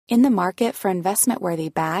In the market for investment-worthy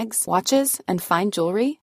bags, watches, and fine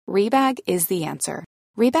jewelry, Rebag is the answer.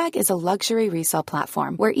 Rebag is a luxury resale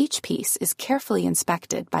platform where each piece is carefully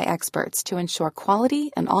inspected by experts to ensure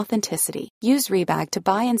quality and authenticity. Use Rebag to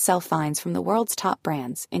buy and sell finds from the world's top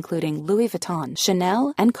brands, including Louis Vuitton,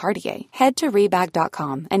 Chanel, and Cartier. Head to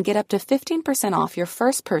Rebag.com and get up to 15% off your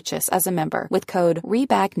first purchase as a member with code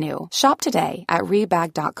REBAGNEW. Shop today at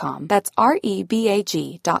Rebag.com. That's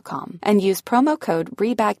REBAG.com. And use promo code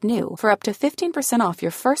REBAGNEW for up to 15% off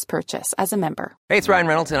your first purchase as a member. Hey, it's Ryan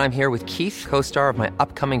Reynolds, and I'm here with Keith, co-star of my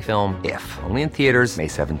upcoming film, If, only in theaters May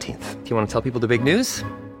 17th. Do you want to tell people the big news?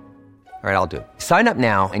 All right, I'll do it. Sign up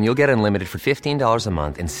now and you'll get unlimited for $15 a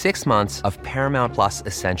month and 6 months of Paramount Plus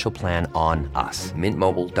Essential Plan on us.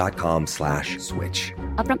 MintMobile.com/switch.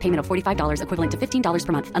 Upfront payment of $45 equivalent to $15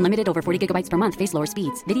 per month. Unlimited over 40 gigabytes per month. Face lower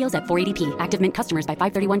speeds. Videos at 480p. Active Mint customers by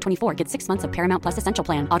 531.24 get 6 months of Paramount Plus Essential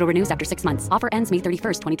Plan. Auto renews after 6 months. Offer ends May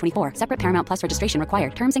 31st, 2024. Separate Paramount Plus registration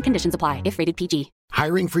required. Terms and conditions apply if rated PG.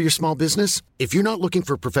 Hiring for your small business? If you're not looking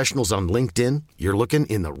for professionals on LinkedIn, you're looking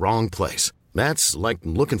in the wrong place. That's like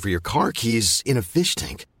looking for your car keys in a fish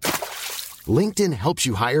tank. LinkedIn helps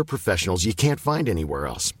you hire professionals you can't find anywhere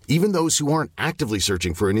else, even those who aren't actively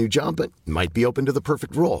searching for a new job but might be open to the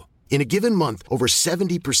perfect role. In a given month, over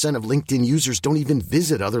 70% of LinkedIn users don't even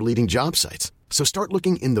visit other leading job sites. So start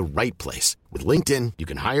looking in the right place. With LinkedIn, you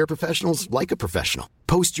can hire professionals like a professional.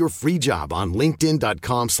 Post your free job on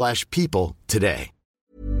linkedin.com/people today.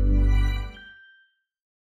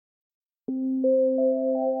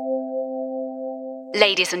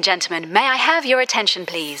 Ladies and gentlemen, may I have your attention,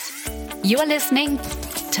 please? You are listening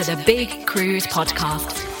to the Big Cruise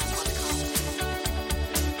Podcast.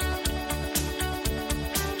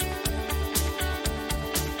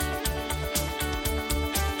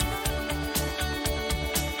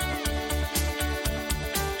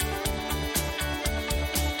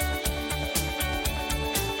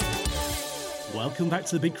 Welcome back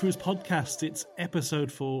to the Big Cruise Podcast. It's episode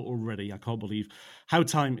 4 already. I can't believe how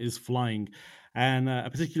time is flying. And a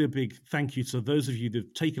particularly big thank you to those of you that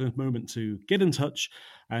have taken a moment to get in touch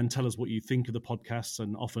and tell us what you think of the podcasts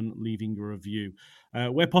and often leaving a review.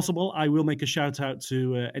 Where possible, I will make a shout out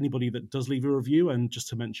to anybody that does leave a review. And just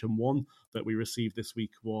to mention one that we received this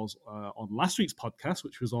week was on last week's podcast,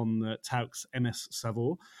 which was on Taux's MS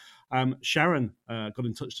Savour. Sharon got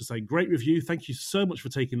in touch to say, great review. Thank you so much for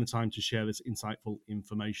taking the time to share this insightful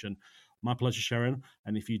information. My pleasure, Sharon.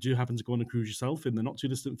 And if you do happen to go on a cruise yourself in the not too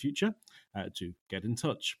distant future, do get in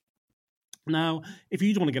touch. Now, if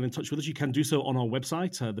you do want to get in touch with us, you can do so on our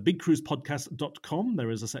website, thebigcruisepodcast.com.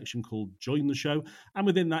 There is a section called Join the Show. And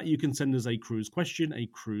within that, you can send us a cruise question, a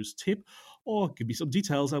cruise tip, or give me some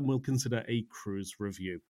details and we'll consider a cruise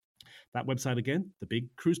review. That website again,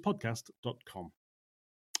 thebigcruisepodcast.com.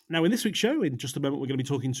 Now, in this week's show, in just a moment, we're going to be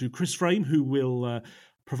talking to Chris Frame, who will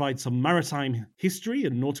provide some maritime history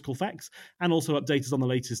and nautical facts, and also update us on the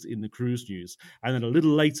latest in the cruise news. And then a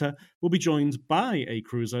little later, we'll be joined by a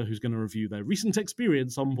cruiser who's going to review their recent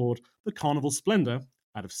experience on board the Carnival Splendor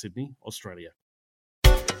out of Sydney, Australia.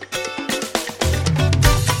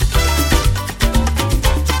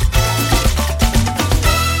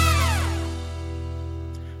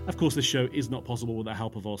 Of course, this show is not possible with the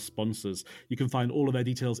help of our sponsors. You can find all of their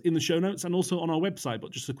details in the show notes and also on our website.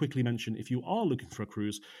 But just to quickly mention, if you are looking for a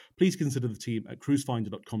cruise, please consider the team at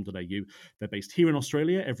cruisefinder.com.au. They're based here in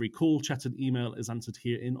Australia. Every call, chat and email is answered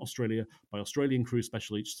here in Australia by Australian cruise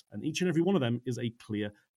specialists, and each and every one of them is a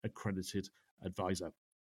clear accredited advisor.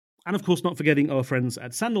 And of course, not forgetting our friends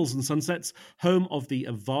at Sandals and Sunsets, home of the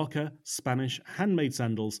Avarca Spanish handmade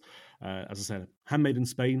sandals. As I said, handmade in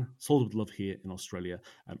Spain, sold with love here in Australia.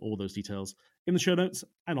 And all those details in the show notes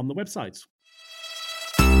and on the website.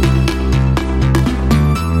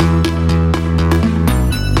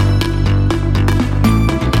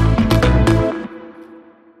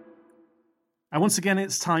 And once again,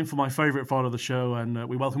 it's time for my favourite part of the show, and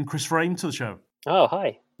we welcome Chris Frame to the show. Oh,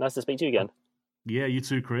 hi. Nice to speak to you again. Yeah, you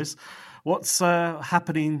too, Chris. What's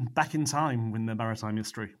happening back in time in the maritime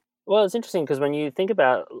history? Well, it's interesting because when you think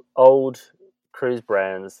about old cruise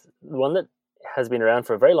brands, the one that has been around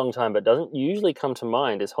for a very long time but doesn't usually come to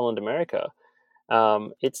mind is Holland America.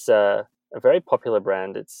 It's a very popular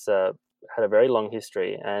brand. It's had a very long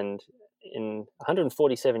history, and in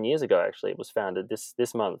 147 years ago, actually, it was founded this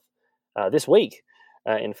week,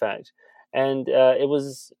 in fact. And it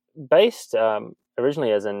was based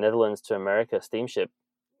originally as a Netherlands to America steamship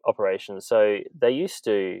operation. So they used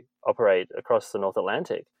to operate across the North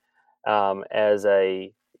Atlantic as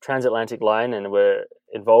a transatlantic line, and were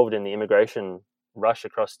involved in the immigration rush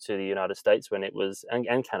across to the United States when it was,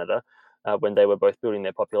 and Canada, when they were both building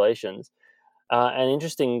their populations. And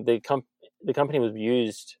interesting, the company was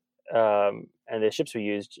used, and their ships were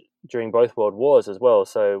used during both World Wars as well.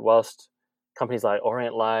 So whilst companies like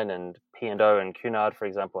Orient Line and P&O and Cunard, for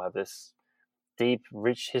example, have this deep,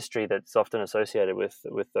 rich history that's often associated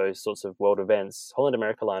with those sorts of world events, Holland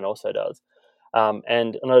America Line also does.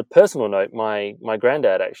 And on a personal note, my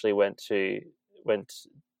granddad actually went to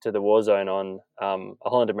the war zone on a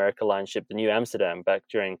Holland America Line ship, the New Amsterdam, back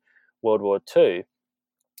during World War II.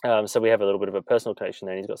 So we have a little bit of a personal connection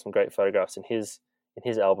there. And he's got some great photographs in his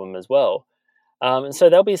album as well. And so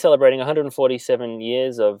they'll be celebrating 147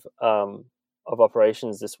 years of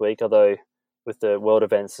operations this week. Although with the world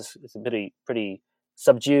events, it's a pretty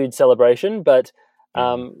subdued celebration. But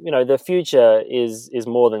the future is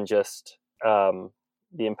more than just the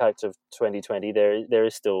impact of 2020. There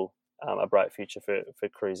is still a bright future for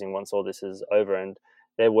cruising once all this is over, and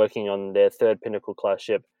they're working on their third Pinnacle class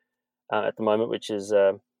ship at the moment, which is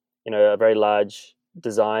a very large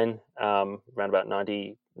design, around about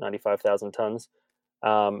 95,000 tons,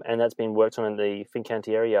 and that's been worked on in the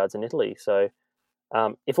Fincantieri yards in Italy. So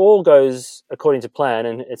if all goes according to plan,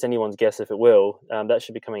 and it's anyone's guess if it will, that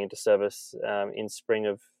should be coming into service in spring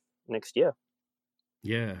of next year.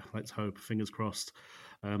 Yeah, let's hope. Fingers crossed.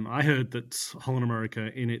 I heard that Holland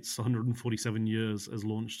America, in its 147 years, has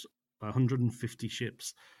launched 150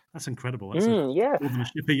 ships. That's incredible. That's more than a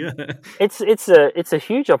ship a year. It's a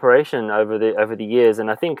huge operation over the years, and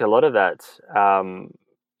I think a lot of that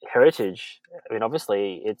heritage. I mean,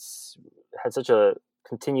 obviously, it's had such a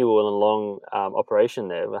continual and long operation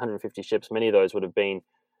there. 150 ships. Many of those would have been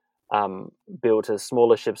built as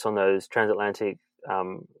smaller ships on those transatlantic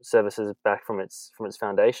services back from its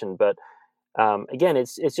foundation. But again,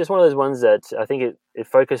 it's just one of those ones that I think it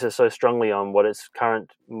focuses so strongly on what its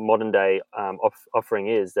current modern day offering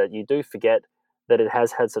is, that you do forget that it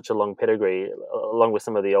has had such a long pedigree, along with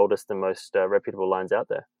some of the oldest and most reputable lines out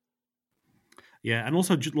there. Yeah, and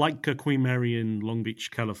also like Queen Mary in Long Beach,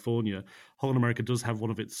 California, Holland America does have one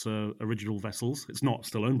of its original vessels. It's not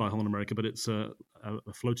still owned by Holland America, but it's a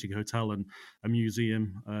floating hotel and a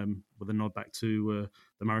museum with a nod back to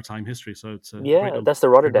the maritime history. So it's that's the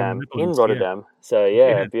Rotterdam in Rotterdam.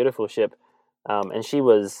 Yeah. So beautiful ship. And she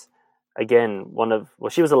was again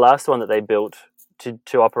she was the last one that they built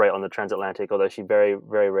to operate on the transatlantic, although she very,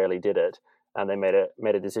 very rarely did it. And they made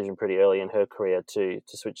a decision pretty early in her career to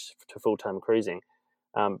switch to full-time cruising.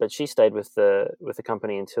 But she stayed with the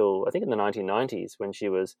company until I think in the 1990s, when she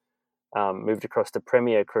was moved across to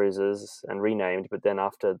Premier Cruises and renamed. But then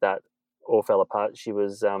after that all fell apart, she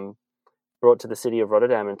was brought to the city of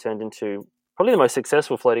Rotterdam and turned into probably the most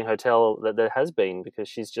successful floating hotel that there has been, because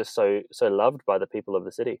she's just so loved by the people of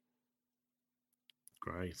the city.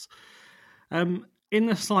 Great. In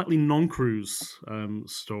a slightly non-cruise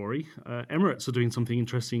story, Emirates are doing something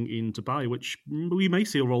interesting in Dubai, which we may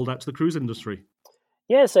see rolled out to the cruise industry.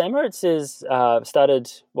 Yeah, so Emirates is started.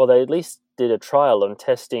 Well, they at least did a trial on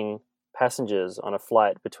testing passengers on a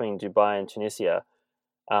flight between Dubai and Tunisia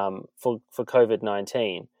for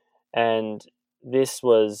COVID-19, and this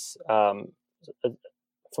was, from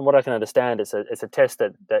what I can understand, it's a test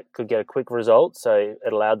that could get a quick result. So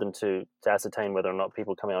it allowed them to ascertain whether or not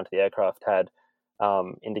people coming onto the aircraft had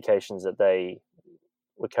indications that they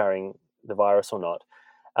were carrying the virus or not.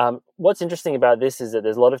 What's interesting about this is that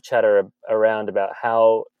there's a lot of chatter around about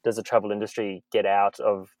how does the travel industry get out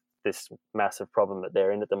of this massive problem that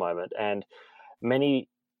they're in at the moment. And many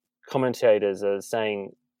commentators are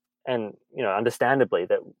saying, and understandably,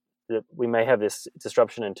 that we may have this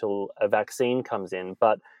disruption until a vaccine comes in.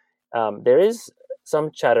 But there is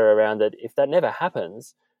some chatter around that if that never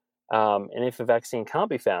happens, and if a vaccine can't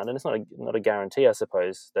be found, and it's not a guarantee, I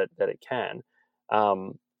suppose, that it can,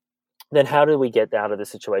 then how do we get out of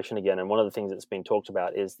this situation again? And one of the things that's been talked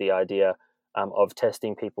about is the idea of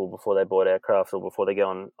testing people before they board aircraft or before they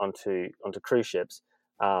go onto cruise ships,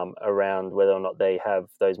 around whether or not they have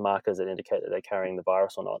those markers that indicate that they're carrying the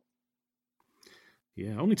virus or not.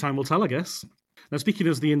 Yeah, only time will tell, I guess. Now, speaking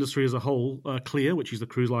as the industry as a whole, CLIA, which is the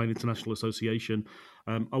Cruise Line International Association,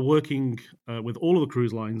 are working with all of the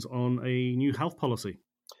cruise lines on a new health policy.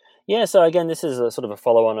 Yeah, so again, this is a sort of a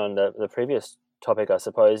follow-on the previous topic, I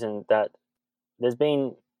suppose, in that there's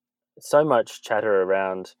been so much chatter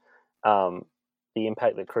around the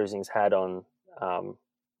impact that cruising's had on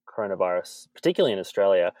coronavirus, particularly in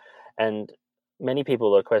Australia, and many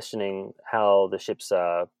people are questioning how the ships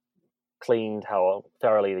are cleaned, how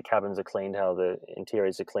thoroughly the cabins are cleaned, how the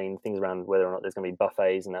interiors are cleaned, things around whether or not there's going to be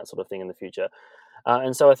buffets and that sort of thing in the future.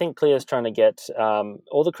 And so I think CLIA is trying to get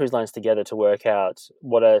all the cruise lines together to work out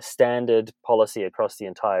what a standard policy across the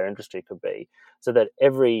entire industry could be, so that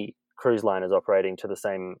every cruise line is operating to the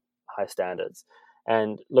same high standards.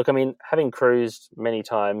 And look, I mean, having cruised many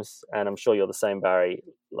times, and I'm sure you're the same, Barry,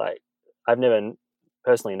 like I've never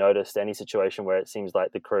personally noticed any situation where it seems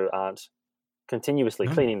like the crew aren't continuously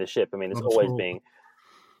No, cleaning the ship. I mean, it's not at all.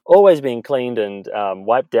 always being cleaned and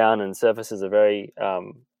wiped down, and surfaces are very. I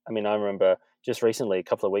mean, I remember just recently, a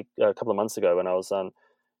couple of months ago, when I was on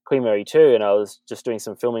Queen Mary 2, and I was just doing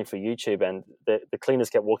some filming for YouTube, and the cleaners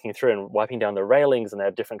kept walking through and wiping down the railings, and they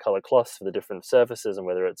have different color cloths for the different surfaces and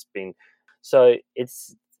whether it's been. So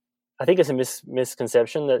I think it's a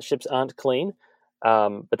misconception that ships aren't clean,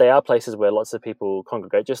 but they are places where lots of people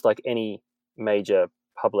congregate, just like any major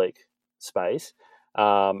public space.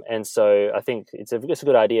 And so I think it's a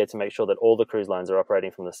good idea to make sure that all the cruise lines are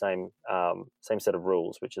operating from the same set of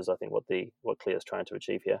rules, which is I think what Clear is trying to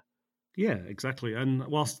achieve here. Yeah, exactly. And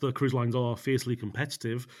whilst the cruise lines are fiercely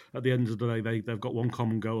competitive, at the end of the day, they've got one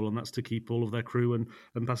common goal, and that's to keep all of their crew and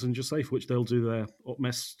passengers safe, which they'll do their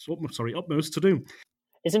utmost to do.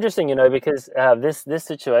 It's interesting, because this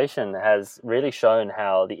situation has really shown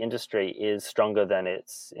how the industry is stronger than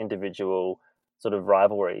its individual sort of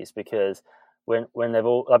rivalries. Because when they've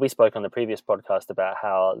all, like we spoke on the previous podcast about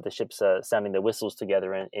how the ships are sounding their whistles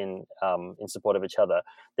together in support of each other,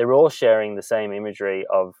 they're all sharing the same imagery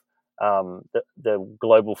of the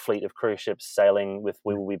global fleet of cruise ships sailing with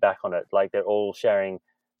 "We will be back" on it. Like they're all sharing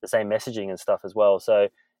the same messaging and stuff as well. So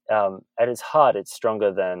at its heart, it's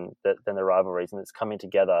stronger than the rivalries, and it's coming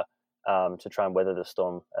together to try and weather the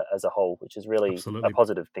storm as a whole, which is really Absolutely. a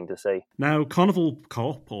positive thing to see. Now, Carnival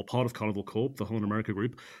Corp, or part of Carnival Corp, the Holland America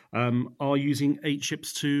Group, are using 8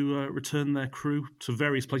 ships to return their crew to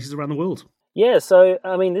various places around the world. Yeah, so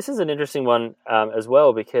I mean, this is an interesting one as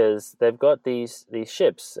well, because they've got these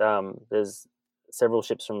ships. There's several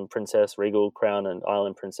ships from Princess, Regal, Crown, and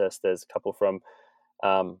Island Princess. There's a couple from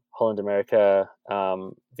Holland America,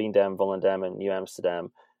 Veendam, Volendam, and New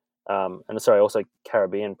Amsterdam. And sorry, also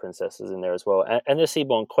Caribbean Princess is in there as well. And there's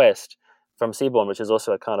Seabourn Quest from Seabourn, which is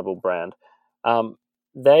also a Carnival brand.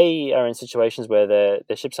 They are in situations where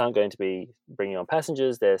their ships aren't going to be bringing on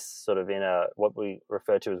passengers. They're sort of in what we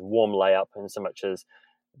refer to as warm layup, in so much as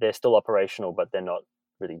they're still operational, but they're not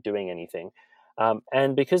really doing anything.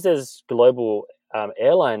 And because there's global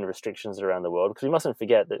airline restrictions around the world, because we mustn't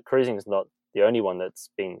forget that cruising is not the only one that's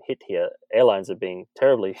been hit here. Airlines are being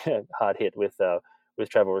terribly hard hit with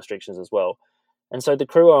travel restrictions as well. And so the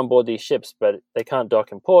crew are on board these ships, but they can't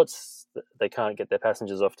dock in ports. They can't get their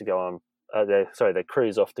passengers off to go on. Their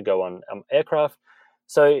crews off to go on aircraft.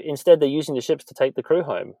 So instead, they're using the ships to take the crew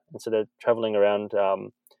home. And so they're traveling around,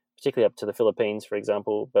 particularly up to the Philippines, for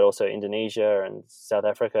example, but also Indonesia and South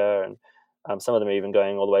Africa, and some of them are even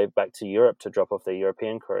going all the way back to Europe to drop off their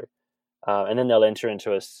European crew. And then they'll enter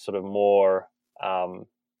into a sort of more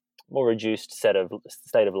reduced state of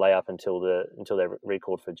layup until they're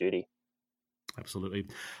recalled for duty. Absolutely.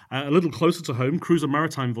 A little closer to home, Cruiser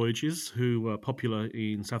Maritime Voyages, who are popular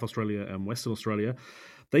in South Australia and Western Australia,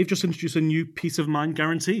 they've just introduced a new peace of mind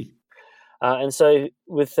guarantee. And so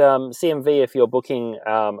with CMV, if you're booking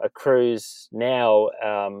a cruise now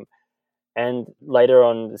and later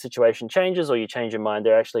on the situation changes or you change your mind,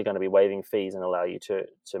 they're actually going to be waiving fees and allow you to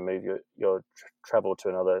move your travel to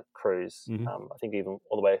another cruise, I think even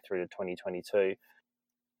all the way through to 2022.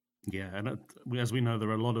 Yeah, and as we know, there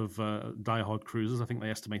are a lot of die-hard cruisers. I think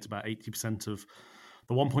they estimate about 80% of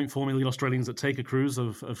the 1.4 million Australians that take a cruise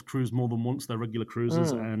have cruised more than once. They're regular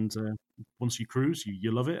cruisers, and once you cruise,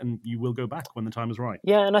 you love it, and you will go back when the time is right.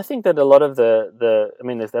 Yeah, and I think that a lot of I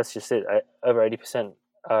mean, that's just it. Over 80%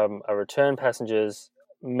 are return passengers.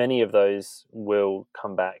 Many of those will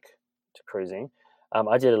come back to cruising.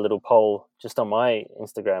 I did a little poll just on my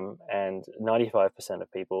Instagram, and 95%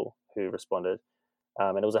 of people who responded.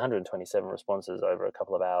 And it was 127 responses over a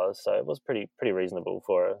couple of hours, so it was pretty reasonable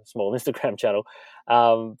for a small Instagram channel.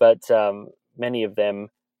 But many of them,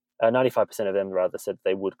 95% of them rather, said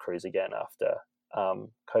they would cruise again after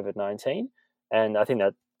COVID-19, and I think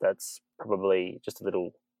that's probably just a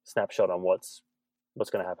little snapshot on what's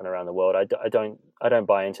going to happen around the world. I don't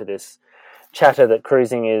buy into this chatter that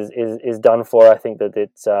cruising is done for. I think that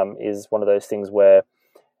it is one of those things where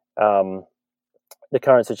the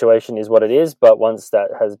current situation is what it is, but once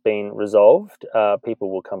that has been resolved, people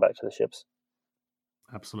will come back to the ships.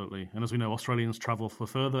 Absolutely. And as we know, Australians travel for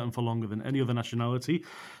further and for longer than any other nationality,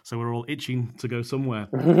 so we're all itching to go somewhere.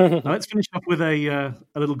 Now, let's finish up with a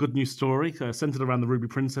little good news story centered around the Ruby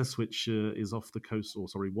Princess, which is off the coast,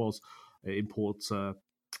 was in port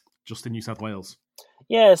just in New South Wales.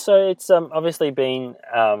 Yeah, so it's obviously been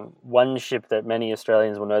one ship that many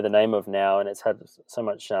Australians will know the name of now, and it's had so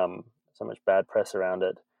much bad press around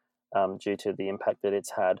it due to the impact that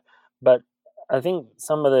it's had. But I think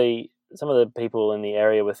some of the people in the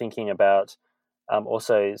area were thinking about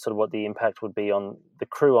also sort of what the impact would be on the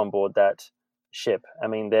crew on board that ship. I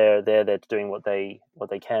mean, they're doing what they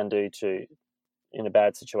can do to in a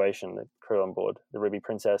bad situation. The crew on board the Ruby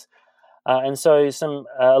Princess, and so some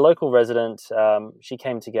a local resident she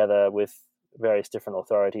came together with various different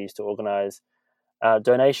authorities to organise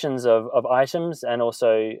donations of items and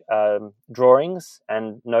also drawings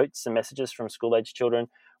and notes and messages from school-age children,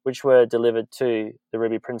 which were delivered to the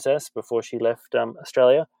Ruby Princess before she left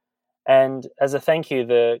Australia. And as a thank you,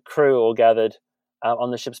 the crew all gathered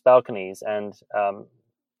on the ship's balconies and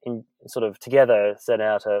in sort of together set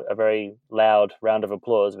out a very loud round of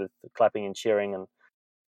applause with clapping and cheering, and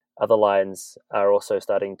other lines are also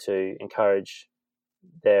starting to encourage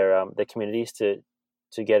their communities to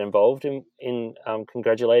get involved in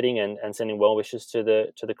congratulating and sending well wishes to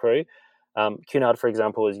the crew. Cunard, for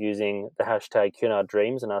example, is using the hashtag Cunard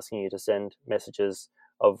Dreams and asking you to send messages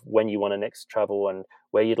of when you want to next travel and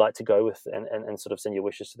where you'd like to go with, and sort of send your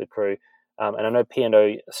wishes to the crew. And I know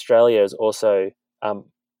P&O Australia is also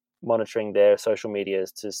monitoring their social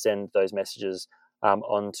medias to send those messages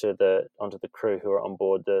onto the crew who are on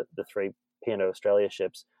board the three P&O Australia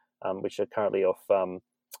ships, which are currently off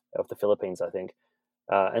the Philippines, I think.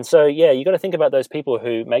 And so, yeah, you got to think about those people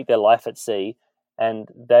who make their life at sea, and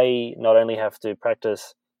they not only have to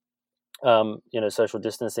practice, social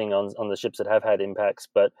distancing on the ships that have had impacts,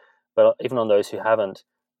 but even on those who haven't,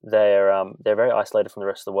 they're very isolated from the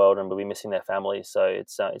rest of the world and will be missing their families. So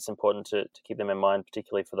it's important to keep them in mind,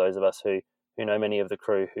 particularly for those of us who know many of the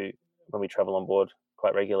crew who, when we travel on board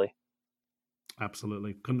quite regularly.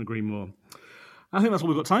 Absolutely, couldn't agree more. I think that's all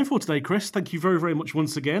we've got time for today, Chris. Thank you very, very much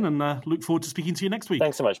once again, and look forward to speaking to you next week.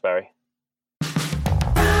 Thanks so much, Barry.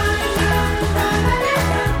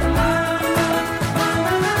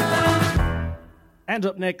 And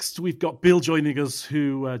up next, we've got Bill joining us,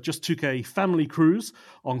 who just took a family cruise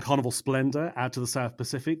on Carnival Splendor out to the South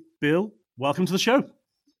Pacific. Bill, welcome to the show.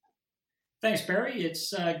 Thanks, Barry.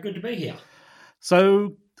 It's good to be here.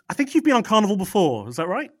 So, I think you've been on Carnival before, is that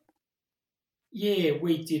right? Yeah,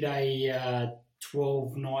 we did a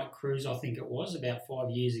 12-night cruise, I think it was, about 5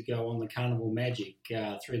 years ago on the Carnival Magic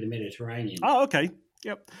through the Mediterranean. Oh, okay.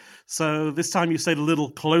 Yep. So this time you stayed a little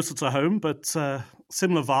closer to home, but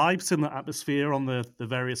similar vibe, similar atmosphere on the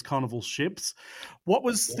various Carnival ships. What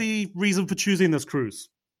was the reason for choosing this cruise?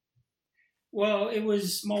 Well, it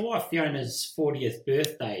was my wife Fiona's 40th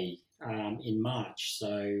birthday in March.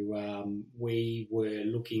 So we were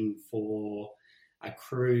looking for a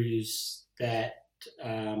cruise that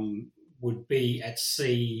would be at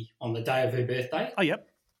sea on the day of her birthday. Oh, yep.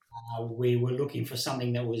 We were looking for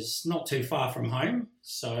something that was not too far from home,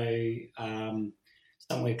 so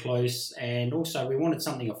somewhere close. And also we wanted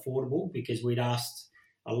something affordable because we'd asked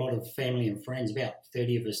a lot of family and friends, about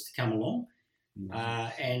 30 of us, to come along.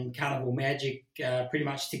 And Carnival Magic pretty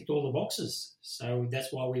much ticked all the boxes. So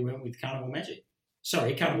that's why we went with Carnival Magic.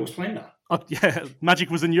 Sorry, Carnival Splendor. Oh, yeah, Magic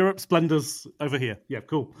was in Europe, Splendor's over here. Yeah,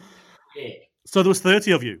 cool. Yeah. So there was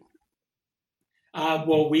 30 of you?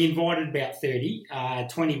 Well, we invited about 30.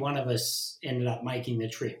 21 of us ended up making the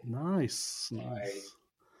trip. Nice. So,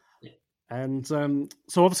 yeah. And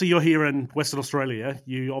so obviously you're here in Western Australia.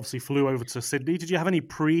 You obviously flew over to Sydney. Did you have any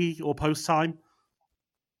pre or post time?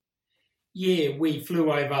 Yeah, we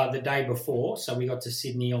flew over the day before, so we got to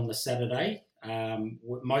Sydney on the Saturday.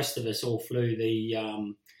 Most of us all flew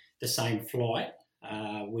the same flight.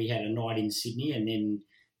 We had a night in Sydney, and then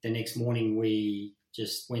the next morning we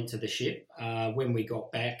just went to the ship. When we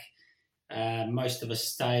got back, most of us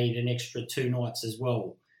stayed an extra 2 nights as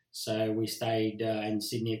well. So we stayed in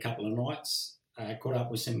Sydney a couple of nights, caught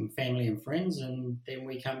up with some family and friends, and then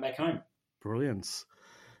we came back home. Brilliant.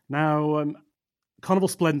 Now, Carnival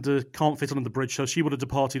Splendor can't fit on the bridge, so she would have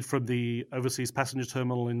departed from the overseas passenger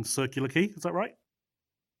terminal in Circular Quay. Is that right?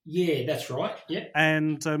 Yeah, that's right. Yeah.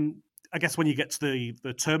 And I guess when you get to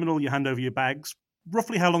the terminal, you hand over your bags.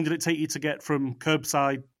 Roughly how long did it take you to get from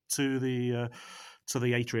curbside to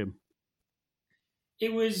the atrium?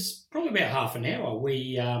 It was probably about half an hour.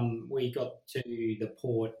 We got to the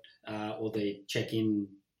port or the check-in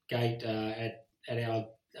gate at our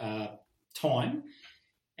time,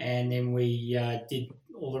 and then we did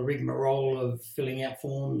all the rigmarole of filling out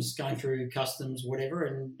forms, going through customs, whatever,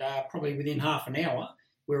 and probably within half an hour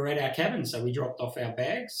we were at our cabin. So we dropped off our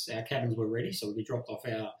bags. Our cabins were ready, so we dropped off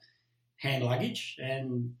our hand luggage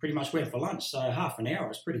and pretty much went for lunch. So half an hour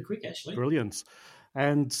was pretty quick, actually. Brilliant.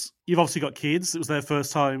 And you've obviously got kids. It was their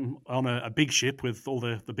first time on a big ship with all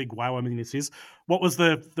the big wow amenities. What was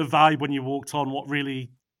the vibe when you walked on? What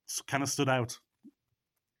really kind of stood out?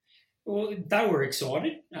 Well, they were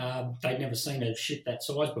excited. They'd never seen a ship that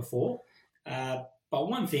size before. But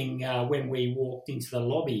one thing, when we walked into the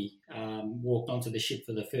lobby, walked onto the ship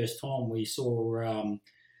for the first time, we saw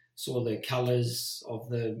the colours of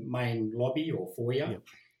the main lobby or foyer. Yep.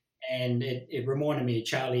 And it reminded me of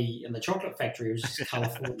Charlie and the Chocolate Factory. It was just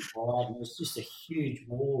colourful and bright, and it was just a huge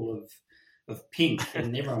wall of pink,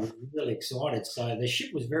 and everyone was really excited. So the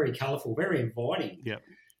ship was very colourful, very inviting. Yep.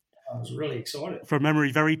 I was really excited. From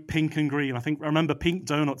memory, very pink and green. I remember pink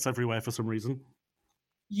donuts everywhere for some reason.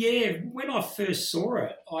 Yeah, when I first saw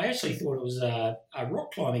it, I actually thought it was a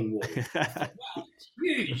rock climbing wall. I thought, wow, it's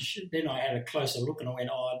huge. Then I had a closer look and I went,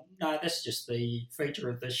 oh, no, that's just the feature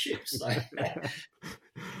of the ship. So.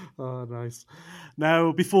 Oh, nice.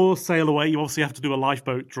 Now, before sail away, you obviously have to do a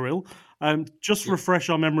lifeboat drill. Just refresh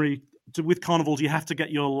our memory. With Carnival, do you have to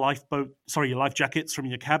get your life jackets from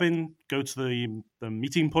your cabin, go to the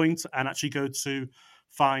meeting point, and actually go to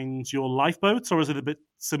find your lifeboats, or is it a bit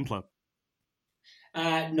simpler?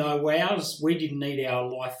 No, we didn't need our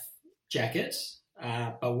life jackets,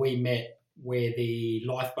 but we met where the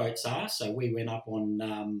lifeboats are. So we went up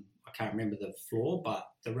on, I can't remember the floor, but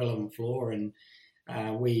the relevant floor, and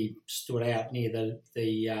we stood out near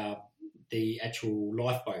the actual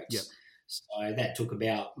lifeboats. Yep. So that took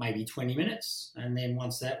about maybe 20 minutes. And then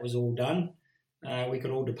once that was all done, we could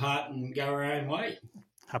all depart and go our own way.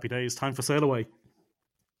 Happy days. Time for sail away.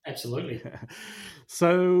 Absolutely.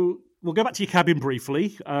 So we'll go back to your cabin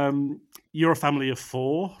briefly. You're a family of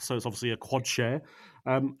 4, so it's obviously a quad share.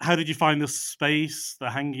 How did you find the space, the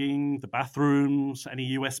hanging, the bathrooms,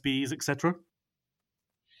 any USBs, etc.?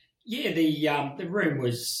 Yeah, the room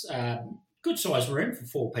was a good sized room for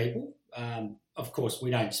 4 people. Of course, we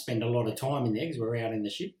don't spend a lot of time in there because we're out in the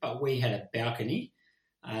ship, but we had a balcony,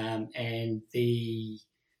 and the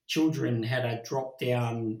children had a drop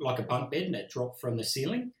down, like a bunk bed, and it dropped from the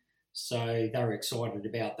ceiling. So they were excited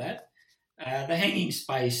about that. The hanging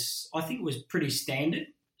space, I think, was pretty standard.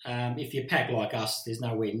 If you pack like us, there's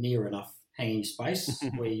nowhere near enough hanging space.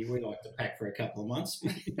 we like to pack for a couple of months.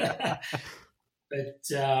 But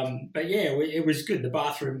yeah, it was good. The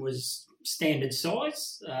bathroom was standard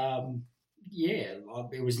size.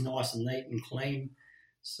 It was nice and neat and clean.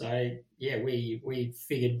 So yeah, we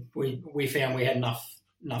figured we found we had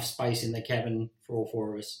enough space in the cabin for all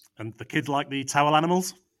 4 of us. And the kids like the towel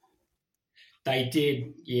animals? They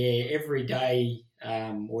did, yeah. Every day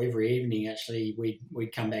or every evening, actually,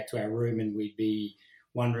 we'd come back to our room and we'd be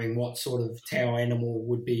wondering what sort of towel animal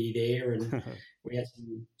would be there. And we had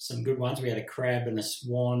some good ones. We had a crab and a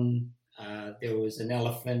swan. There was an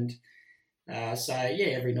elephant. So,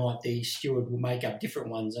 yeah, every night the steward would make up different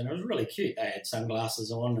ones, and it was really cute. They had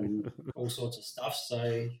sunglasses on and all sorts of stuff.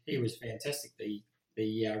 So he was fantastic, the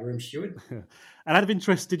room steward. And out of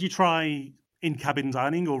interest, did you try in-cabin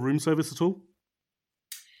dining or room service at all?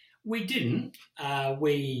 We didn't.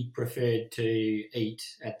 We preferred to eat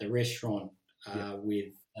at the restaurant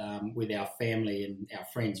with our family and our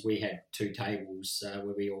friends. We had 2 tables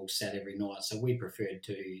where we all sat every night, so we preferred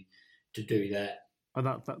to do that. And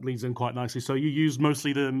that leads in quite nicely. So you used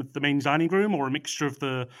mostly the main dining room, or a mixture of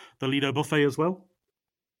the Lido buffet as well?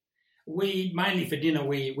 We mainly for dinner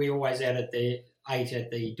we always ate at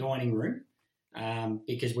the dining room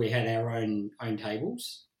because we had our own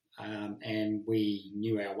tables. And we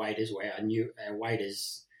knew our waiters. Our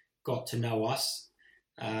waiters got to know us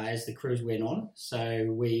as the cruise went on. So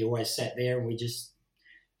we always sat there and we just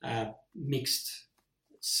mixed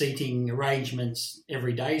seating arrangements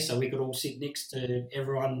every day so we could all sit next to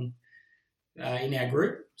everyone in our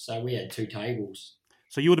group. So we had 2 tables.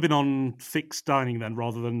 So you would have been on fixed dining then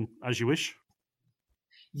rather than as you wish?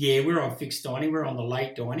 Yeah, we're on fixed dining. We're on the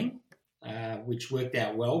late dining. Which worked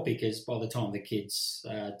out well because by the time the kids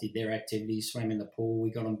did their activities, swam in the pool,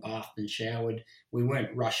 we got them bathed and showered. We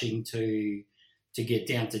weren't rushing to get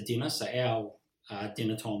down to dinner, so our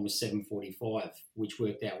dinner time was 7:45, which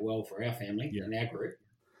worked out well for our family and our group.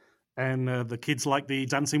 And the kids like the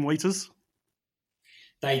dancing waiters?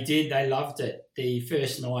 They did. They loved it. The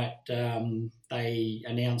first night they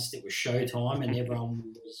announced it was showtime, and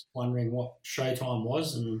everyone was wondering what showtime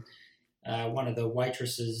was, and one of the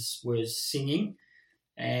waitresses was singing,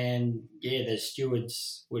 and the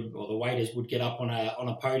stewards or the waiters would get up on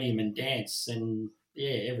a podium and dance, and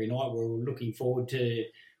every night we were looking forward to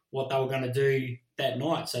what they were going to do that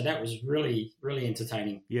night. So that was really, really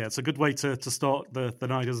entertaining. Yeah, it's a good way to start the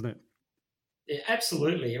night, isn't it? Yeah,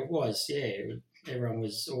 absolutely, it was. Yeah, everyone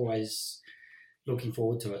was always looking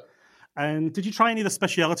forward to it. And did you try any of the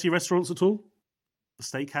specialty restaurants at all? The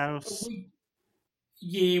steakhouse?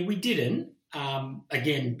 We didn't.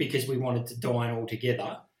 Again, because we wanted to dine all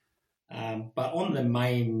together. But on the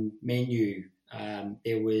main menu,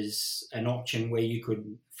 there was an option where you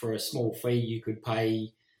could, for a small fee, you could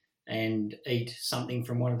pay and eat something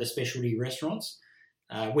from one of the specialty restaurants.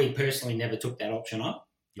 We personally never took that option up,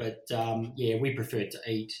 but we preferred to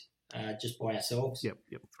eat just by ourselves. Yep.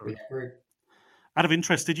 With that group. Out of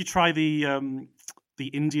interest, did you try the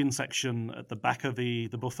Indian section at the back of the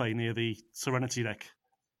buffet near the Serenity deck?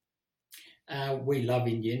 We love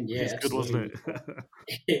Indian, yeah, It's good, absolutely. wasn't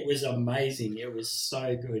it? It was amazing. It was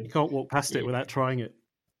so good. You can't walk past it without trying it.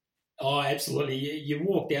 Oh, absolutely. You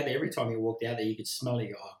walked out there, every time you walked out there, you could smell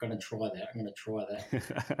it. Oh, I'm going to try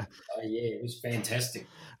that. Oh, yeah, it was fantastic.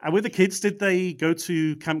 And with the kids, did they go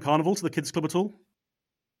to Camp Carnival, to the kids club at all?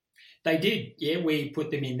 They did, yeah. We put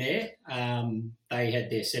them in there. They had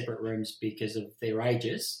their separate rooms because of their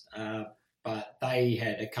ages, but they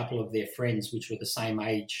had a couple of their friends which were the same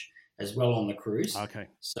age as well on the cruise. Okay.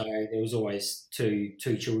 So there was always two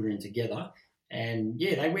children together. And,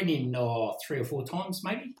 yeah, they went in 3 or 4 times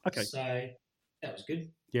maybe. Okay. So that was good.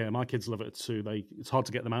 Yeah, my kids love it too. It's hard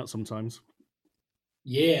to get them out sometimes.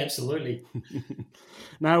 Yeah, absolutely.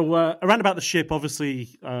 Now, around about the ship,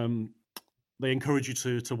 obviously, they encourage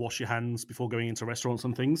you to wash your hands before going into restaurants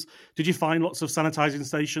and things. Did you find lots of sanitizing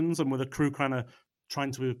stations, and were the crew kind of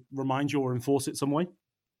trying to remind you or enforce it some way?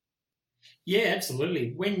 Yeah,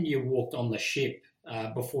 absolutely. When you walked on the ship,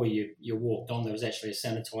 before you walked on, there was actually a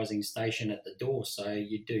sanitizing station at the door, so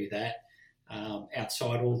you do that.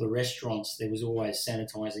 Outside all the restaurants, there was always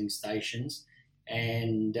sanitizing stations,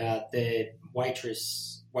 and the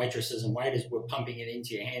waitresses and waiters were pumping it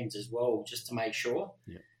into your hands as well, just to make sure.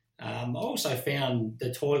 Yeah. I also found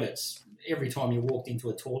the toilets, every time you walked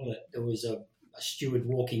into a toilet, there was a steward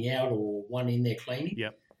walking out or one in there cleaning.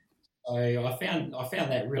 Yep. So I found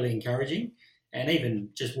that really encouraging. And even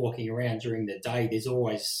just walking around during the day, there's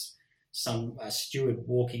always a steward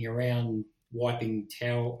walking around wiping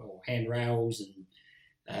towel or handrails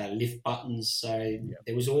and lift buttons. So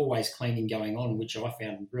there was always cleaning going on, which I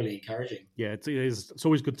found really encouraging. Yeah, it is. It's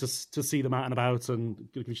always good to see them out and about, and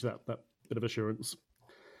it gives you that bit of assurance.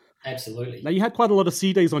 Absolutely. Now, you had quite a lot of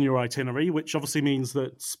sea days on your itinerary, which obviously means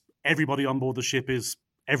that everybody on board the ship is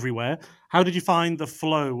everywhere. How did you find the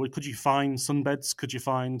flow? Could you find sunbeds? Could you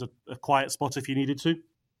find a quiet spot if you needed to?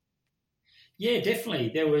 Yeah,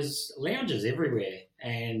 definitely. There was lounges everywhere.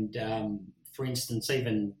 And for instance,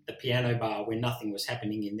 even the piano bar, when nothing was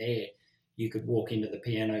happening in there, you could walk into the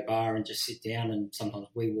piano bar and just sit down, and sometimes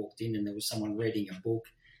we walked in and there was someone reading a book.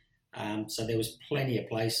 So there was plenty of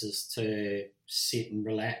places to sit and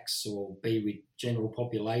relax or be with general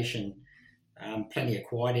population, plenty of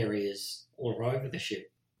quiet areas all over the ship.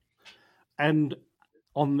 And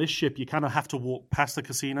on this ship, you kind of have to walk past the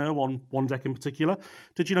casino on one deck in particular.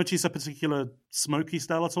 Did you notice a particular smoky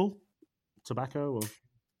smell at all? Tobacco? Or?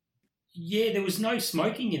 Yeah, there was no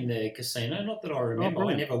smoking in the casino, not that I remember.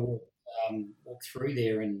 I never walked through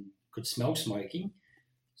there and could smell smoking.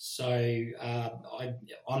 So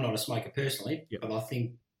I'm not a smoker personally, but I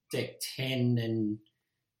think deck 10 and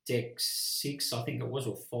deck 6, I think it was,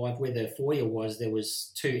 or 5, where the foyer was, there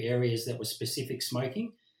was 2 areas that were specific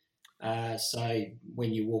smoking. So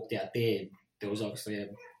when you walked out there was obviously a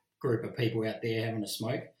group of people out there having a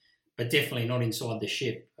smoke, but definitely not inside the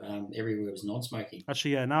ship. Everywhere was non-smoking.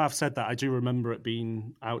 Actually, yeah, now I've said that, I do remember it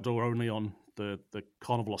being outdoor only on the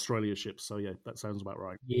Carnival Australia ship. So yeah, that sounds about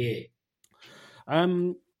right. Yeah.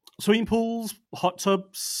 Swimming pools, hot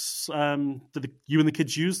tubs, did you and the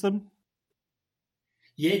kids use them?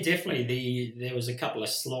 Yeah, definitely. There was a couple of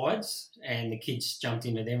slides and the kids jumped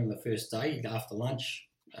into them on the first day after lunch.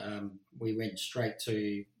 We went straight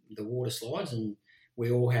to the water slides and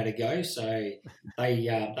we all had a go. So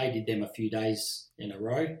they did them a few days in a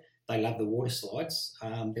row. They love the water slides.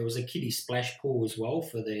 There was a kiddie splash pool as well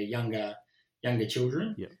for the younger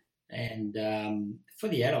children. Yeah. And for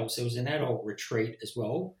the adults, there was an adult retreat as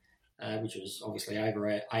well, which was obviously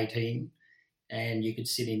over 18. And you could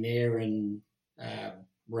sit in there and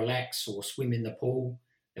relax or swim in the pool.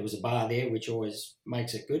 There was a bar there, which always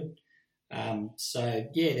makes it good. So,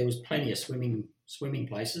 yeah, there was plenty of swimming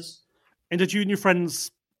places. And did you and your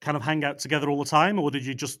friends kind of hang out together all the time, or did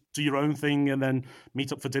you just do your own thing and then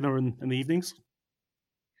meet up for dinner in the evenings?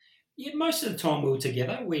 Yeah, most of the time we were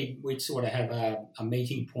together. We'd sort of have a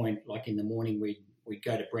meeting point, like in the morning we'd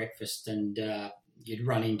go to breakfast and you'd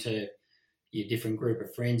run into your different group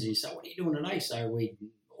of friends and you say, what are you doing today? So we'd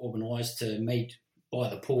organise to meet by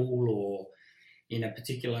the pool or in a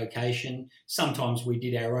particular location. Sometimes we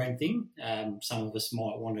did our own thing. Some of us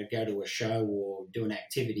might want to go to a show or do an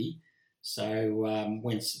activity. So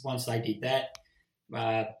once they did that,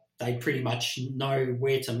 they pretty much know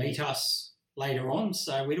where to meet us later on.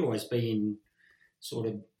 So we'd always be in sort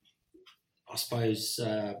of, I suppose,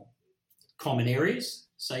 common areas.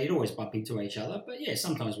 So you'd always bump into each other. But yeah,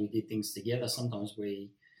 sometimes we did things together. Sometimes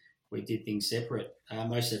we did things separate.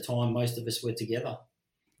 Most of the time, most of us were together.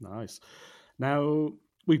 Nice. Now,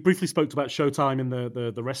 we briefly spoke about showtime in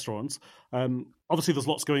the restaurants. Obviously, there's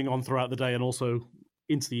lots going on throughout the day and also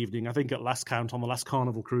into the evening. I think at last count, on the last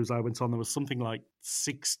Carnival cruise I went on, there was something like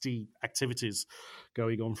 60 activities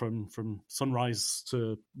going on from sunrise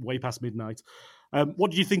to way past midnight.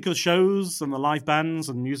 What did you think of the shows and the live bands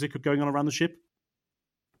and music going on around the ship?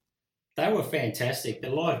 They were fantastic. The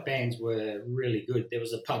live bands were really good. There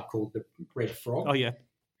was a pub called the Red Frog. Oh, yeah.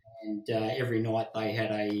 And every night they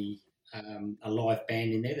had a live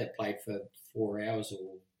band in there that played for 4 hours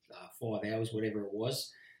or 5 hours, whatever it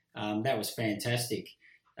was. That was fantastic.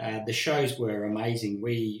 The shows were amazing.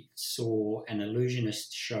 We saw an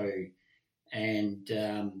illusionist show, and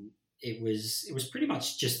it was pretty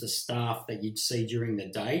much just the staff that you'd see during the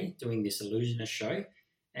day doing this illusionist show,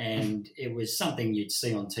 and it was something you'd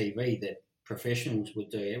see on TV that professionals would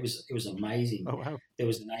do. It was amazing. Oh, wow. There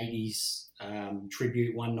was an 80s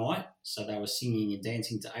tribute one night, so they were singing and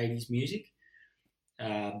dancing to 80s music.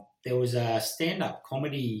 There was a stand-up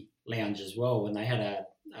comedy lounge as well, and they had a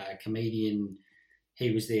comedian.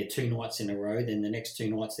 He was there 2 nights in a row. Then the next 2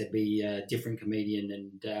 nights there'd be a different comedian,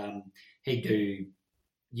 and he'd do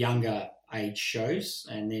younger age shows.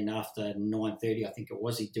 And then after 9:30, I think it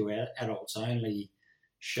was, he'd do adults only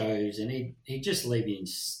shows, and he'd just leave you in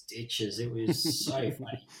stitches. It was so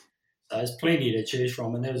funny. So there's plenty to choose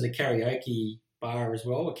from, and there was a karaoke bar as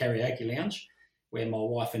well, a karaoke lounge, where my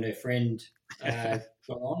wife and her friend got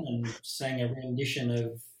on and sang a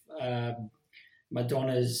rendition of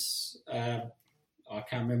Madonna's. I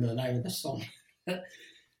can't remember the name of the song,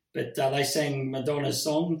 but they sang Madonna's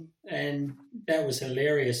song, and that was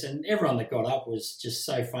hilarious. And everyone that got up was just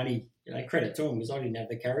so funny. Credit to them, because I didn't have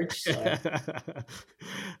the courage. So.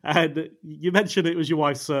 And you mentioned it was your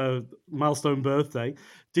wife's milestone birthday.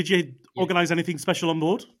 Did you organise anything special on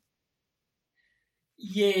board?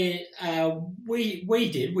 Yeah, we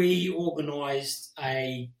did. We organised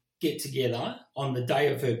a get-together on the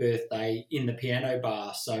day of her birthday in the piano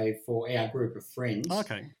bar. So for our group of friends,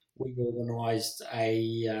 we organised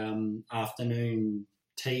a afternoon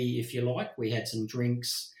tea, if you like. We had some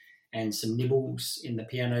drinks and some nibbles in the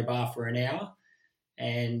piano bar for an hour,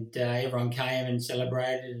 and everyone came and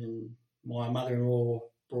celebrated, and my mother-in-law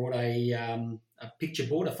brought a picture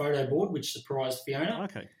board, a photo board, which surprised Fiona.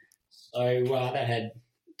 Okay. So that had a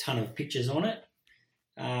ton of pictures on it.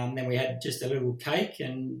 Then we had just a little cake,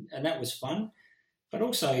 and that was fun. But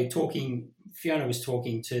also Fiona was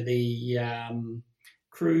talking to the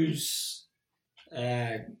cruise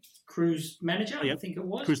manager, I think it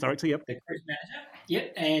was. Cruise director, yep. The cruise manager,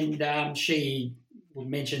 yep. And she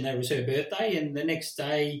mentioned that it was her birthday, and the next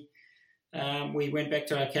day we went back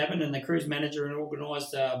to our cabin, and the cruise manager had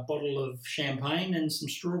organised a bottle of champagne and some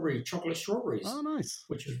chocolate strawberries. Oh, nice.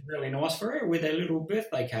 Which was really nice for her, with a little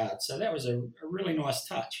birthday card. So that was a really nice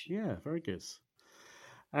touch. Yeah, very good.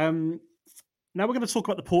 Now we're going to talk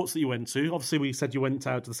about the ports that you went to. Obviously, we said you went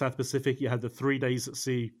out to the South Pacific. You had the 3 days at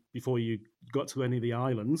sea before you got to any of the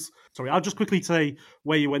islands. Sorry, I'll just quickly say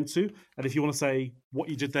where you went to, and if you want to say what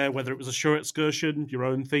you did there, whether it was a shore excursion, your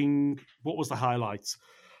own thing, what was the highlight?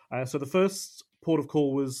 So the first port of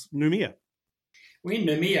call was Noumea. In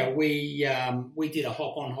Noumea, we did a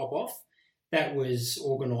hop-on, hop-off. That was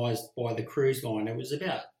organised by the cruise line. It was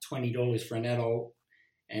about $20 for an adult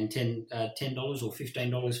and $10 or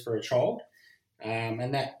 $15 for a child.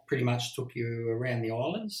 And that pretty much took you around the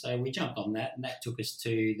island. So we jumped on that, and that took us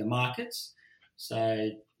to the markets. So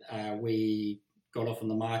we got off on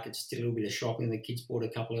the markets, did a little bit of shopping. The kids bought a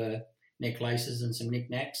couple of necklaces and some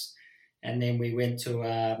knickknacks. And then we went to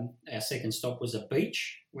our second stop was a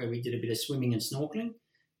beach, where we did a bit of swimming and snorkeling.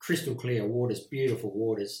 Crystal clear waters, beautiful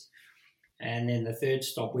waters. And then the third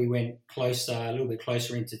stop, we went a little bit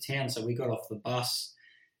closer into town. So we got off the bus,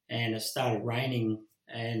 and it started raining.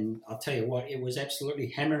 And I'll tell you what, it was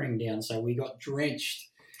absolutely hammering down. So we got drenched,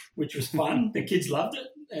 which was fun. The kids loved it.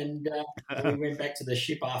 And we went back to the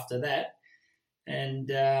ship after that, and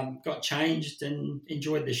got changed and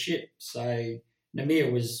enjoyed the ship. So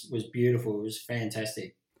Noumea was beautiful. It was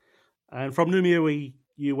fantastic. And from Noumea,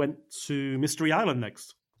 you went to Mystery Island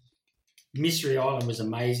next. Mystery Island was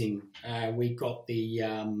amazing. We got the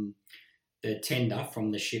tender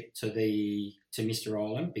from the ship to Mystery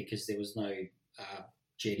Island, because there was no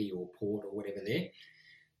jetty or port or whatever there.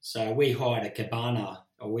 So we hired a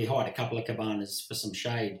couple of cabanas for some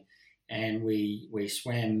shade, and we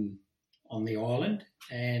swam on the island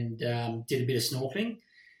and did a bit of snorkeling.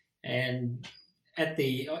 And at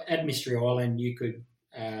Mystery Island, you could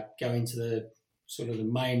go into the sort of the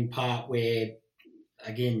main part where,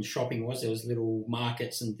 again, shopping was. There was little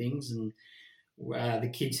markets and things, and the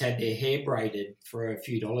kids had their hair braided for a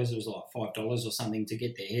few dollars. It was like $5 or something to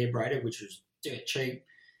get their hair braided, which was dirt cheap.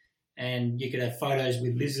 And you could have photos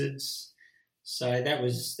with lizards. So that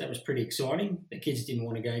was pretty exciting. The kids didn't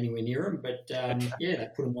want to go anywhere near them, but they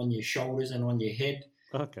put them on your shoulders and on your head.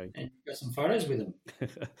 Okay. And you got some photos with them.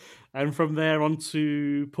 And from there on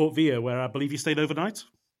to Port Vila, where I believe you stayed overnight?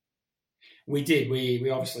 We did. We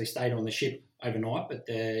obviously stayed on the ship overnight, but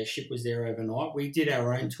the ship was there overnight. We did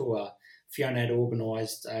our own tour. Fiona had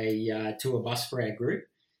organised a tour bus for our group,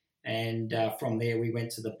 and from there we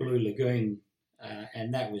went to the Blue Lagoon,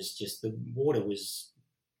 and that was just, the water was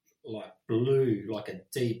like blue, like a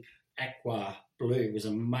deep aqua blue. It was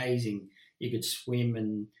amazing. You could swim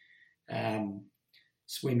and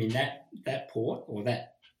swim in that port or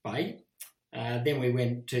that bay. Then we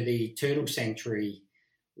went to the turtle sanctuary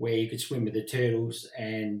where you could swim with the turtles,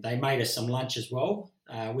 and they made us some lunch as well,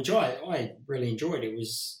 which I really enjoyed. It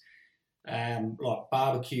was like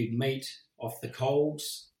barbecued meat off the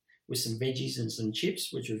coals with some veggies and some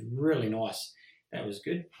chips, which was really nice. That was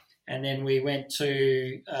good. And then we went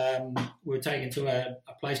to, we were taken to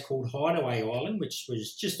a place called Hideaway Island, which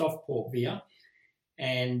was just off Port Vila.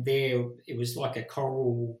 And there it was like a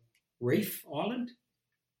coral reef island.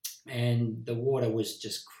 And the water was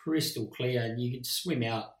just crystal clear. And you could swim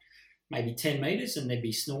out maybe 10 metres and there'd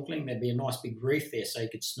be snorkeling. There'd be a nice big reef there, so you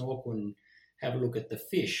could snorkel and have a look at the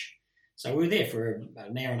fish. So we were there for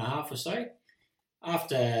about an hour and a half or so.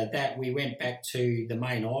 After that, we went back to the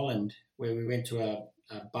main island where we went to a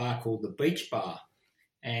bar called the Beach Bar,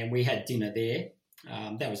 and we had dinner there.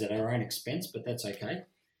 That was at our own expense, but that's okay.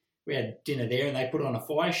 We had dinner there, and they put on a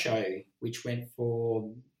fire show, which went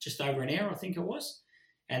for just over an hour, I think it was,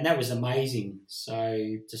 and that was amazing. So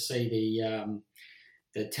to see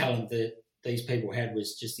the talent that these people had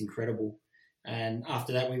was just incredible. And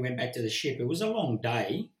after that, we went back to the ship. It was a long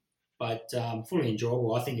day, but fully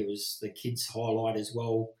enjoyable. I think it was the kids' highlight as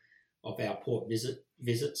well of our port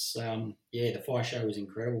visits. The fire show was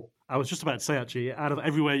incredible. I was just about to say, actually, out of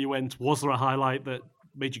everywhere you went, was there a highlight that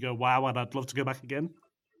made you go, wow, and I'd love to go back again?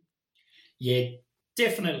 Yeah,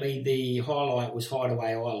 definitely the highlight was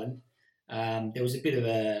Hideaway Island. There was a bit of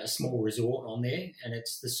a small resort on there, and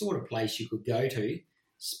it's the sort of place you could go to,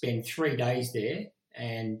 spend 3 days there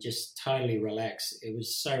and just totally relax. It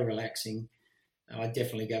was so relaxing. I'd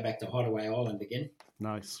definitely go back to Hideaway Island again.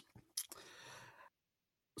 Nice.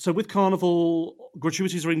 So with Carnival,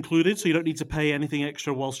 gratuities are included, so you don't need to pay anything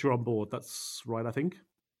extra whilst you're on board. That's right, I think?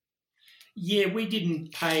 Yeah, we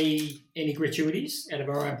didn't pay any gratuities out of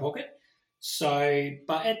our own pocket. So,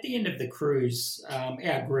 but at the end of the cruise,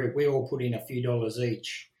 our group, we all put in a few dollars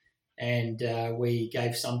each, and we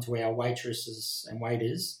gave some to our waitresses and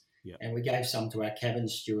waiters, and we gave some to our cabin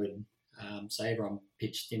steward. So everyone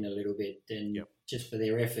pitched in a little bit, and just for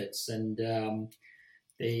their efforts and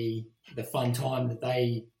the fun time that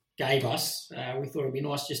they gave us, we thought it'd be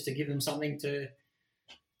nice just to give them something to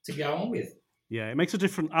go on with. Yeah, it makes a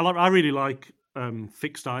difference. I really like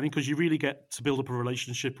fixed dining because you really get to build up a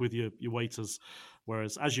relationship with your waiters,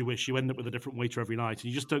 whereas As You Wish, you end up with a different waiter every night and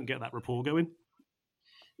you just don't get that rapport going.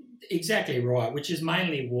 Exactly right, which is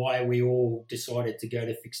mainly why we all decided to go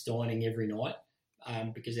to fixed dining every night,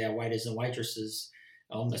 because our waiters and waitresses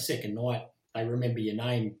on the second night, they remember your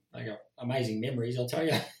name. They got amazing memories, I'll tell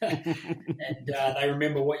you. And they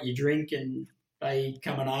remember what you drink, and they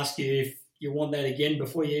come and ask you if you want that again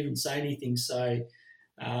before you even say anything. So,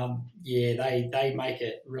 they make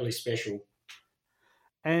it really special.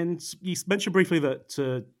 And you mentioned briefly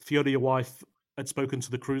that Fiona, your wife, had spoken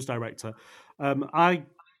to the cruise director.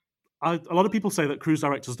 A lot of people say that cruise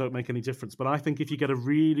directors don't make any difference, but I think if you get a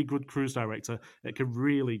really good cruise director, it can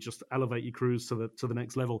really just elevate your cruise to the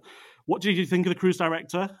next level. What did you think of the cruise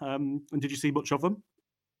director, and did you see much of them?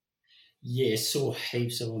 Yeah, saw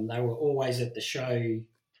heaps of them. They were always at the show,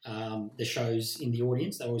 the shows in the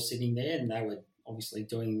audience. They were sitting there, and they were obviously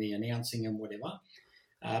doing the announcing and whatever.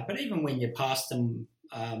 But even when you passed them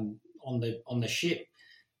on the ship,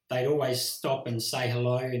 they'd always stop and say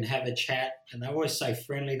hello and have a chat, and they were always so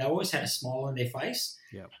friendly. They always had a smile on their face.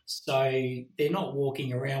 Yeah. So they're not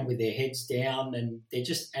walking around with their heads down, and they're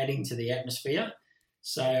just adding to the atmosphere.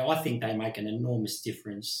 So I think they make an enormous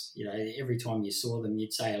difference. You know, every time you saw them,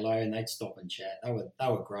 you'd say hello and they'd stop and chat. They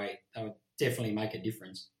were great. They would definitely make a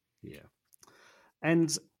difference. Yeah.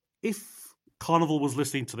 And if Carnival was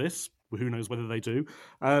listening to this, who knows whether they do,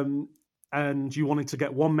 and you wanted to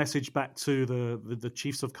get one message back to the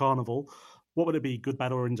chiefs of Carnival, what would it be, good,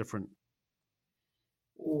 bad, or indifferent?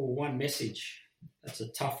 one message. That's a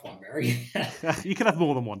tough one, Barry. You can have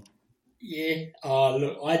more than one. Yeah.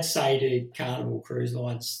 Look, I'd say to Carnival Cruise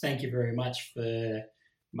Lines, thank you very much for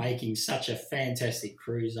making such a fantastic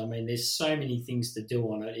cruise. I mean, there's so many things to do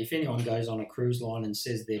on it. If anyone goes on a cruise line and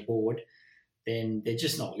says they're bored, then they're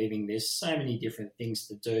just not living. There's so many different things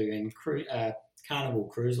to do, and Carnival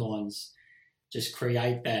Cruise Lines just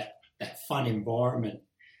create that fun environment.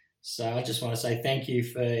 So I just want to say thank you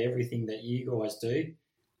for everything that you guys do,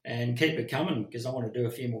 and keep it coming, because I want to do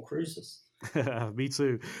a few more cruises. Me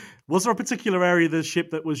too. Was there a particular area of the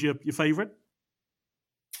ship that was your favourite?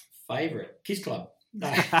 Favourite? Kiss Club. No.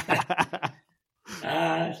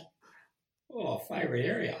 Favourite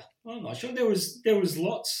area. I'm not sure. There was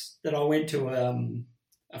lots that I went to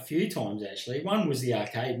a few times, actually. One was the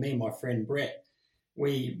arcade. Me and my friend Brett,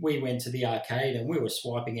 we went to the arcade and we were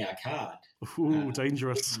swiping our card. Ooh,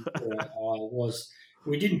 dangerous.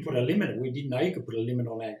 We didn't put a limit. We didn't know you could put a limit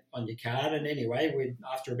on your card. And anyway,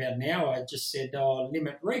 after about an hour, I just said,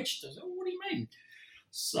 limit reached. I said, what do you mean?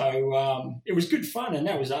 So it was good fun, and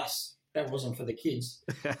that was us. That wasn't for the kids.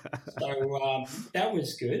 So that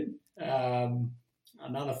was good.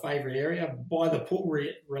 Another favourite area, by the pool,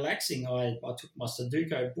 relaxing. I took my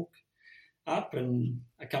Sudoku book up and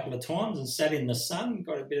a couple of times and sat in the sun,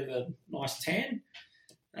 got a bit of a nice tan.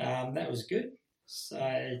 That was good.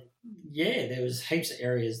 So, yeah, there was heaps of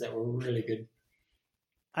areas that were really good.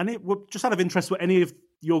 And just out of interest, were any of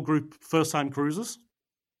your group first-time cruisers?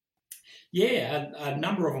 Yeah, a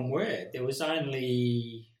number of them were. There was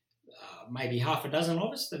only maybe half a dozen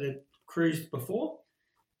of us that had cruised before.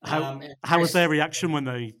 How was their reaction when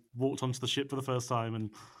they walked onto the ship for the first time? And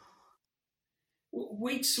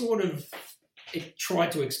we sort of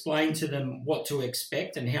tried to explain to them what to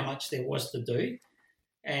expect and how much there was to do.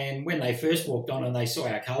 And when they first walked on and they saw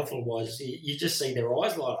how colourful it was, you just see their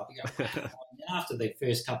eyes light up. You go, wow. After the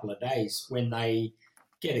first couple of days, when they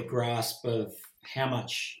get a grasp of how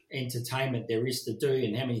much entertainment there is to do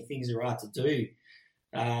and how many things there are to do,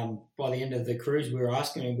 by the end of the cruise, we were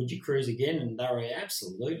asking them, would you cruise again? And they were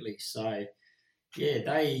absolutely. So, yeah,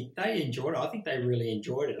 they enjoyed it. I think they really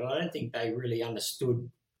enjoyed it. I don't think they really understood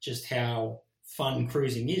just how fun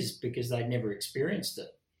cruising is because they'd never experienced it.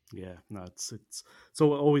 Yeah, no, it's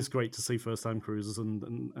always great to see first-time cruisers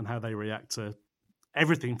and how they react to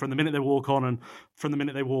everything from the minute they walk on and from the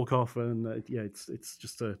minute they walk off. And it's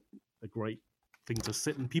just a great thing to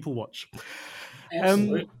sit and people watch.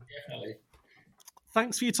 Absolutely, definitely.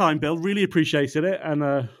 Thanks for your time, Bill. Really appreciated it,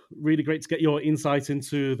 and really great to get your insight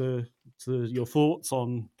into your thoughts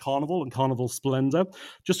on Carnival and Carnival Splendor.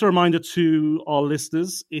 Just a reminder to our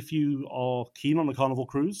listeners, if you are keen on a Carnival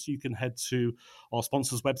cruise, you can head to our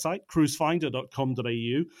sponsor's website,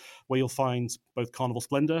 cruisefinder.com.au, where you'll find both Carnival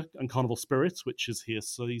Splendor and Carnival Spirit, which is here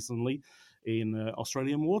seasonally in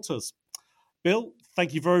Australian waters. Bill,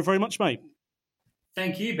 thank you very, very much, mate.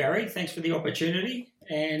 Thank you, Barry. Thanks for the opportunity.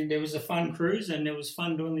 And it was a fun cruise and it was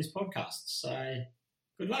fun doing this podcast. So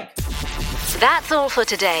good luck. That's all for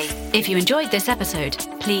today. If you enjoyed this episode,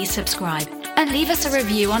 please subscribe and leave us a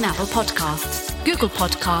review on Apple Podcasts, Google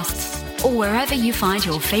Podcasts, or wherever you find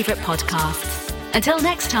your favourite podcasts. Until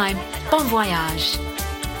next time, bon voyage.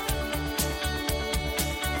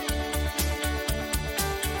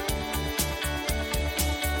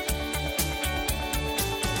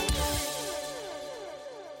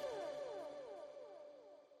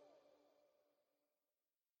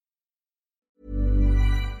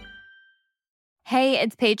 Hey,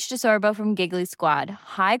 it's Paige DeSorbo from Giggly Squad.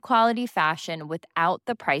 High quality fashion without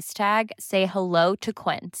the price tag. Say hello to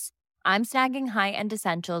Quince. I'm snagging high-end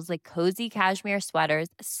essentials like cozy cashmere sweaters,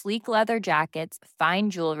 sleek leather jackets, fine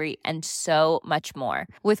jewelry, and so much more.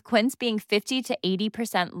 With Quince being 50 to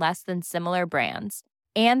 80% less than similar brands.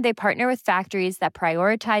 And they partner with factories that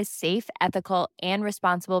prioritize safe, ethical, and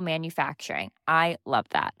responsible manufacturing. I love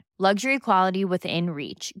that. Luxury quality within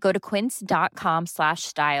reach. Go to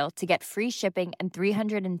quince.com/style to get free shipping and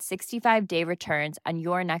 365-day returns on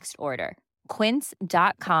your next order.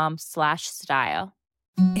 Quince.com/style.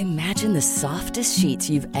 Imagine the softest sheets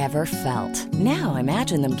you've ever felt. Now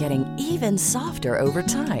imagine them getting even softer over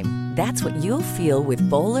time. That's what you'll feel with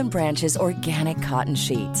Boll & Branch's organic cotton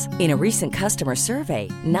sheets. In a recent customer survey,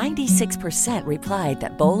 96% replied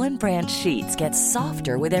that Boll & Branch sheets get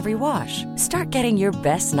softer with every wash. Start getting your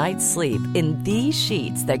best night's sleep in these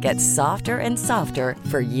sheets that get softer and softer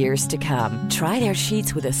for years to come. Try their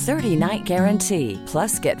sheets with a 30-night guarantee.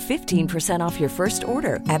 Plus, get 15% off your first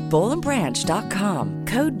order at bollandbranch.com.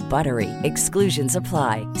 Code BUTTERY. Exclusions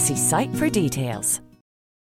apply. See site for details.